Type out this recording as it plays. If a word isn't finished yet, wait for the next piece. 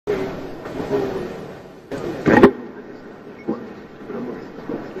Why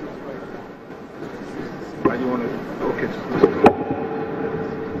do you want to? Okay.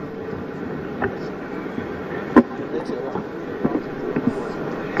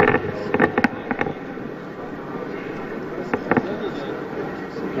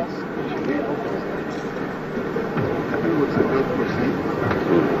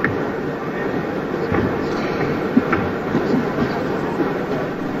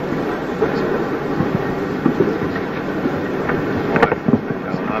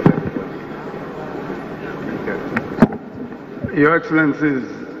 Your Excellencies,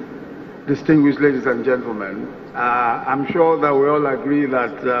 distinguished ladies and gentlemen, I'm sure that we all agree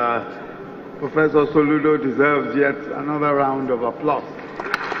that Professor Soludo deserves yet another round of applause.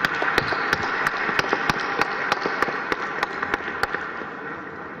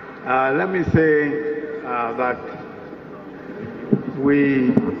 Let me say that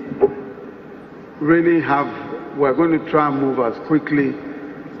we really we're going to try and move as quickly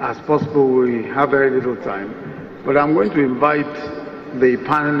as possible. We have very little time. But I'm going to invite the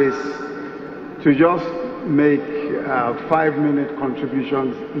panelists to just make 5-minute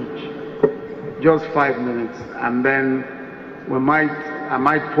contributions each. Just 5 minutes. And then I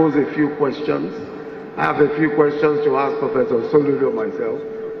might pose a few questions. I have a few questions to ask Professor Soludo myself.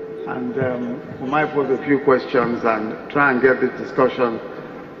 And we might pose a few questions and try and get the discussion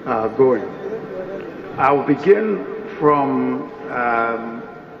going. I'll begin from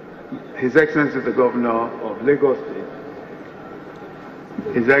His Excellency the Governor of Lagos State,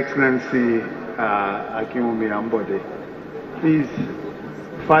 His Excellency Akinwumi Ambode. Please,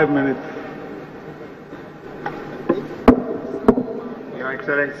 5 minutes. Your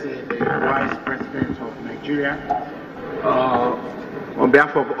Excellency, the Vice President of Nigeria, on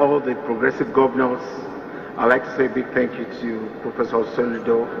behalf of all the progressive governors, I'd like to say a big thank you to Professor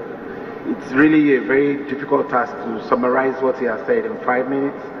Soludo. It's really a very difficult task to summarize what he has said in 5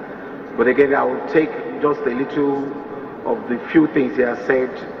 minutes. But again, I will take just a little of the few things he has said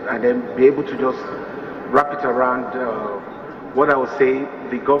and then be able to just wrap it around what I would say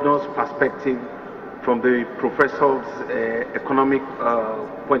the governor's perspective from the professor's economic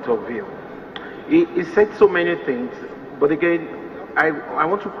point of view. He said so many things, but again, I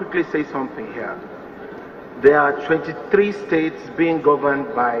want to quickly say something here. There are 23 states being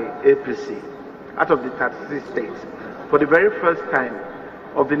governed by APC out of the 36 states. For the very first time,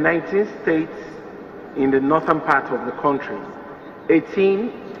 of the 19 states in the northern part of the country, 18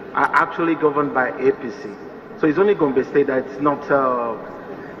 are actually governed by APC. So it's only Gombe State that it's not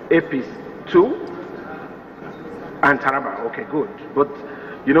APC. 2 and Taraba. Okay, good. But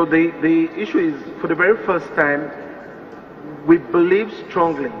you know, the issue is, for the very first time, we believe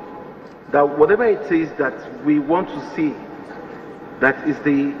strongly that whatever it is that we want to see, that is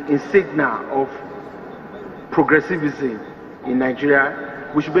the insignia of progressivism in Nigeria,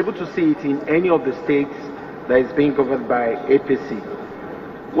 we should be able to see it in any of the states that is being governed by APC.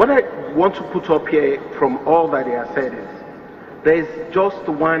 What I want to put up here from all that they have said is, there is just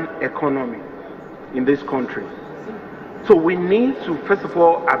one economy in this country. So we need to, first of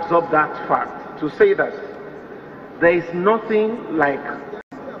all, absorb that fact, to say that there is nothing like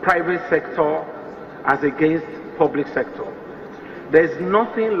private sector as against public sector. There is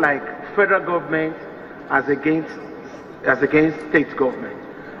nothing like federal government as against state government.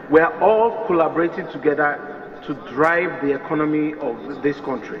 We are all collaborating together to drive the economy of this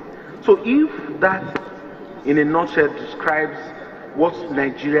country. So if that, in a nutshell, describes what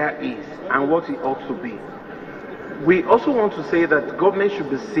Nigeria is and what it ought to be, we also want to say that government should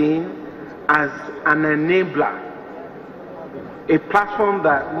be seen as an enabler, a platform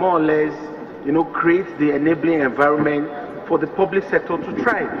that more or less, you know, creates the enabling environment for the public sector to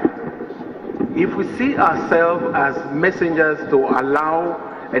thrive. If we see ourselves as messengers to allow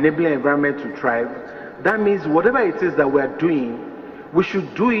enabling environment to thrive, that means whatever it is that we are doing, we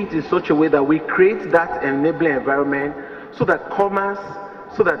should do it in such a way that we create that enabling environment so that commerce,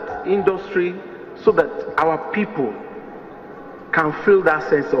 so that industry, so that our people can feel that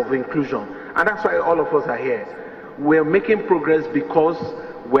sense of inclusion. And that's why all of us are here. We're making progress because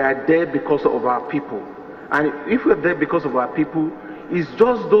we're there because of our people. And if we're there because of our people, it's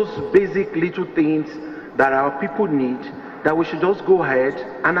just those basic little things that our people need that we should just go ahead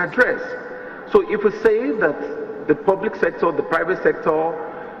and address. So if we say that the public sector, the private sector,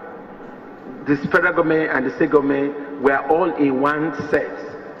 the federal government and the state government, we're all in one set,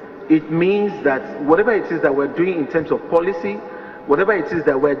 it means that whatever it is that we're doing in terms of policy, whatever it is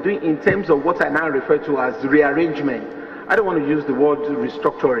that we're doing in terms of what I now refer to as rearrangement, I don't want to use the word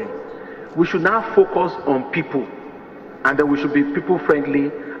restructuring. We should now focus on people, and then we should be people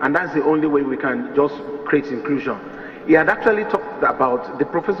friendly, and that's the only way we can just create inclusion. He had actually talked about, the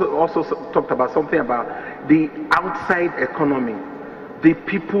professor also talked about something about the outside economy, the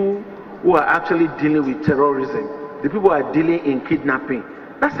people who are actually dealing with terrorism, the people who are dealing in kidnapping.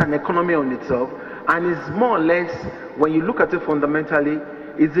 That's an economy on itself, and it's more or less, when you look at it fundamentally,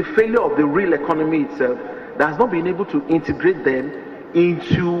 it's the failure of the real economy itself that has not been able to integrate them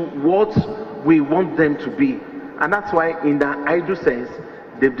into what we want them to be. And that's why, in the ideal sense,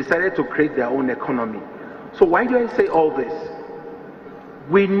 they've decided to create their own economy. So why do I say all this?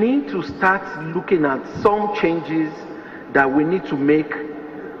 We need to start looking at some changes that we need to make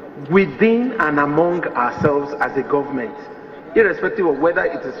within and among ourselves as a government, irrespective of whether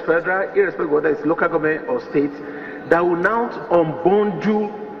it is federal, irrespective of whether it's local government or state, that will now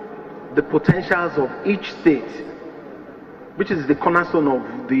unbundle the potentials of each state, which is the cornerstone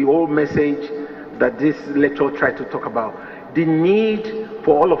of the whole message that this lecture tried to talk about. The need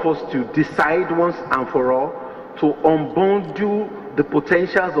for all of us to decide once and for all to unbundle the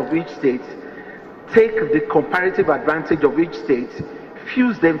potentials of each state, take the comparative advantage of each state,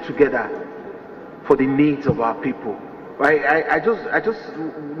 fuse them together for the needs of our people. I just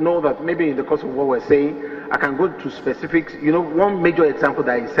know that maybe in the course of what we're saying, I can go to specifics. You know, one major example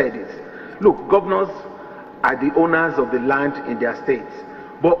that he said is, look, governors are the owners of the land in their states,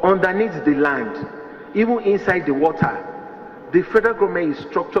 but underneath the land, even inside the water, the federal government is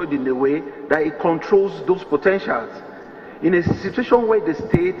structured in a way that it controls those potentials. In a situation where the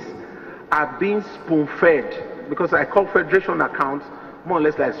states are being spoon-fed, because I call federation accounts more or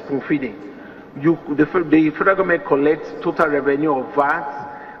less like spoon-feeding. The federal government collects total revenue of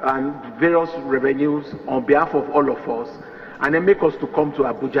VAT and various revenues on behalf of all of us, and then make us to come to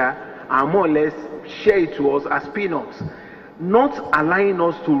Abuja and more or less share it to us as peanuts, not allowing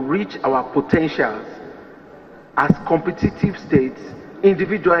us to reach our potentials as competitive states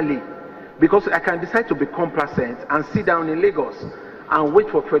individually. Because I can decide to be complacent and sit down in Lagos and wait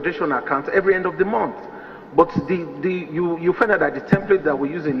for federation accounts every end of the month. But you find out that the template that we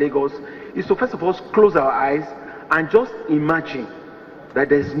use in Lagos is to first of all close our eyes and just imagine that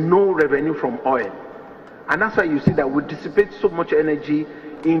there's no revenue from oil. And that's why you see that we dissipate so much energy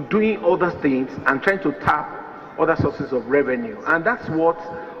in doing other things and trying to tap other sources of revenue. And that's what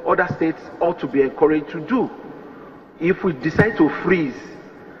other states ought to be encouraged to do. If we decide to freeze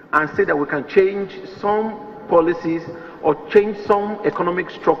and say that we can change some policies or change some economic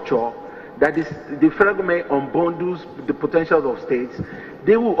structure, that is, the federal government unbundles the potentials of states,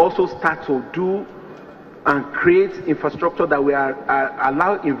 they will also start to do and create infrastructure that will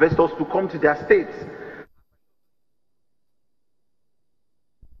allow investors to come to their states.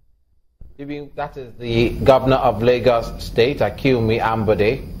 That is the governor of Lagos State, Akinwumi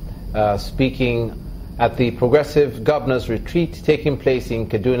Ambode, speaking at the Progressive Governors Retreat taking place in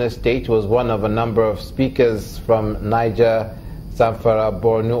Kaduna State. Was one of a number of speakers from Niger, Zamfara,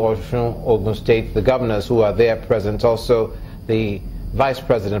 Borno, Osun, Ogun State, the governors who are there present, also the Vice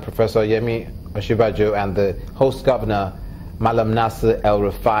President, Professor Yemi Oshibajo, and the host governor, Malam Nasir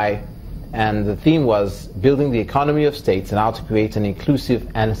El-Rufai. And the theme was building the economy of states and how to create an inclusive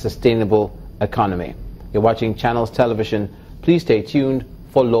and sustainable economy. You're watching Channels Television. Please stay tuned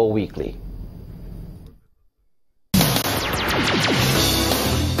for Law Weekly.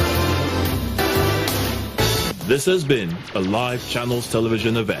 This has been a live Channels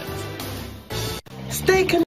Television event. Stay connected.